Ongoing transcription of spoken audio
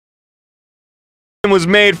was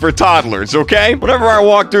made for toddlers, okay? Whenever I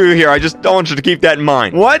walk through here, I just don't want you to keep that in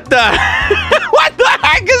mind. What the? What the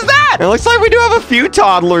heck is that? It looks like we do have a few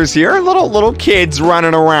toddlers here, little kids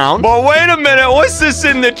running around. But wait a minute, what's this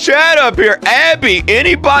in the chat up here? Abby,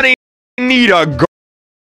 anybody need a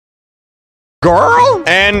girl?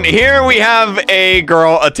 And here we have a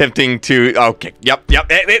girl attempting to... Okay, yep.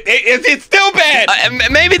 It's still bad.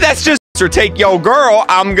 Maybe that's just... Or take yo girl.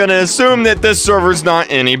 I'm gonna assume that this server's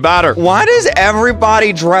not any better. Why does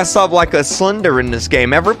everybody dress up like a Slender in this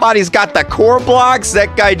game? Everybody's got the core blocks.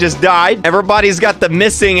 That guy just died. Everybody's got the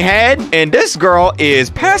missing head. And this girl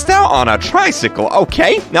is passed out on a tricycle.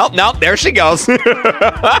 Okay. Nope. There she goes.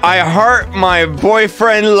 I heart my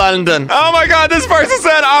boyfriend London. Oh my god, this person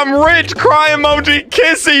said, I'm rich, cry emoji,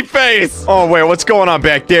 kissy face. Oh wait, what's going on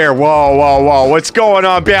back there? Whoa. What's going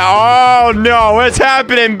on back? Oh no, what's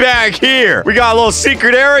happening back here? We got a little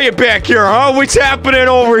secret area back here, huh? What's happening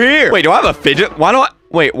over here? Wait, do I have a fidget? Why do I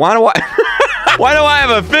why do I have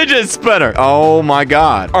a fidget spinner? Oh my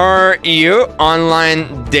god. Are you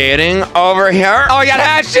online dating over here? Oh, I got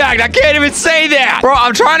hashtagged. I can't even say that. Bro,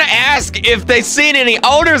 I'm trying to ask if they've seen any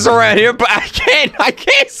odors around here, but I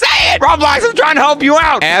can't say it. Roblox, I'm trying to help you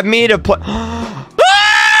out. Add me to play.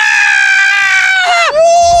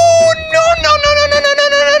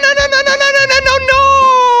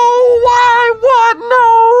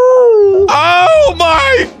 Oh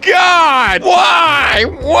my god! Why?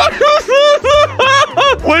 What?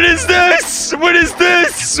 What is this? What is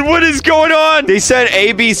this? What is going on? They said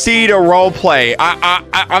ABC to roleplay.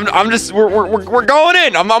 I'm just we're going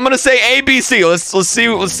in. I'm gonna say ABC. Let's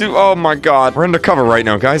see. Oh my god, we're undercover right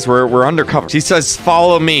now, guys. We're undercover. She says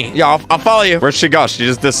follow me. Yeah, I'll follow you. Where'd she go? She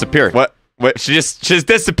just disappeared. What? Wait, she just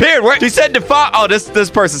disappeared. Where? She said to follow. Oh, this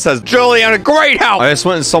person says, Juliana, great help. I just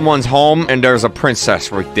went in someone's home and there's a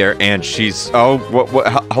princess right there and she's, oh, what,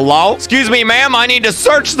 hello? Excuse me, ma'am, I need to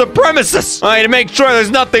search the premises. I need to make sure there's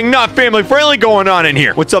nothing not family friendly going on in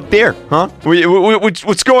here. What's up there, huh?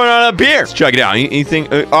 What's going on up here? Let's check it out. Anything?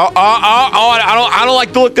 I don't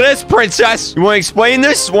like the look of this, princess. You want to explain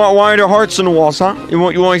this? Why are there hearts on the walls, huh? You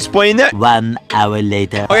want to explain that? 1 hour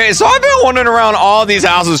later. Okay, so I've been wandering around all these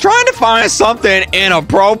houses trying to find something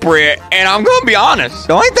inappropriate, and I'm gonna be honest,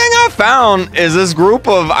 the only thing I found is this group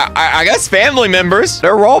of I guess family members.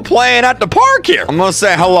 They're role playing at the park here. I'm gonna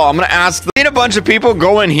say hello. I'm gonna ask a bunch of people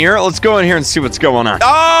go in here. Let's go in here and see what's going on.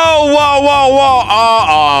 Oh,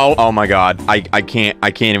 whoa. Oh my god, I can't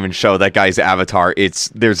even show that guy's avatar.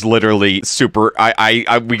 There's literally super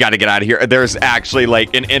we gotta get out of here. There's actually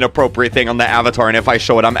like an inappropriate thing on the avatar, and if I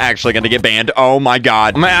show it, I'm actually gonna get banned. Oh my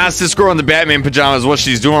god. I'm gonna ask this girl in the Batman pajamas what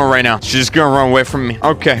she's doing right now. She's just gonna run away from me.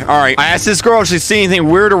 Okay, all right. I asked this girl if she's seen anything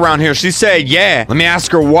weird around here. She said, yeah. Let me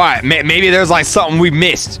ask her what. Maybe there's like something we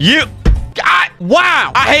missed.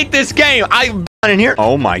 Wow. I hate this game. In here.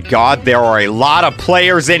 Oh my god, there are a lot of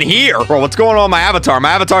players in here. Bro, what's going on with my avatar?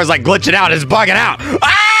 My avatar is like glitching out. It's bugging out.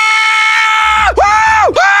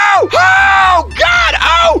 Oh god.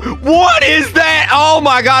 Oh, what is that? Oh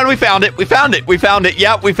my god, we found it.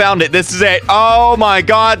 Yep, we found it. This is it. Oh my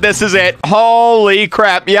god, this is it. Holy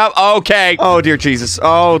crap. Yep, okay. Oh dear Jesus.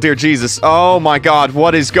 Oh my god,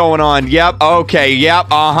 what is going on? Yep, okay, yep,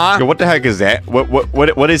 Yo, what the heck is that?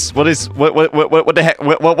 What is the heck?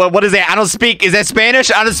 What is that? I don't speak. Is that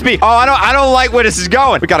Spanish? I don't speak. Oh, I don't like where this is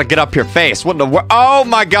going. We gotta get up your face. What in the world? Oh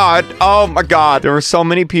my god. There are so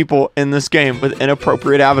many people in this game with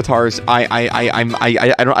inappropriate avatars. I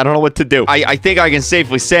don't know what to do. I think I can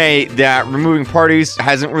safely say that removing parties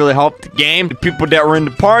hasn't really helped the game. The people that were in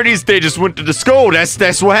the parties, they just went to the school.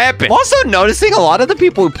 That's what happened. I'm also noticing a lot of the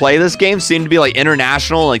people who play this game seem to be like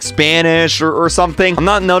international, like Spanish or something. I'm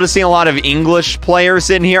not noticing a lot of English players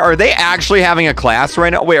in here. Are they actually having a class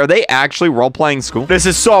right now? Wait, are they actually role-playing school? This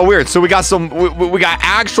is so weird. So we got we got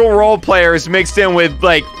actual role players mixed in with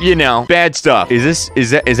like, you know, bad stuff. Is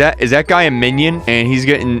that guy a minion and he's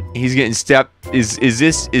getting stepped? Is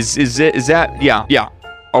that? Yeah.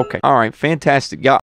 Okay. All right. Fantastic. Yeah.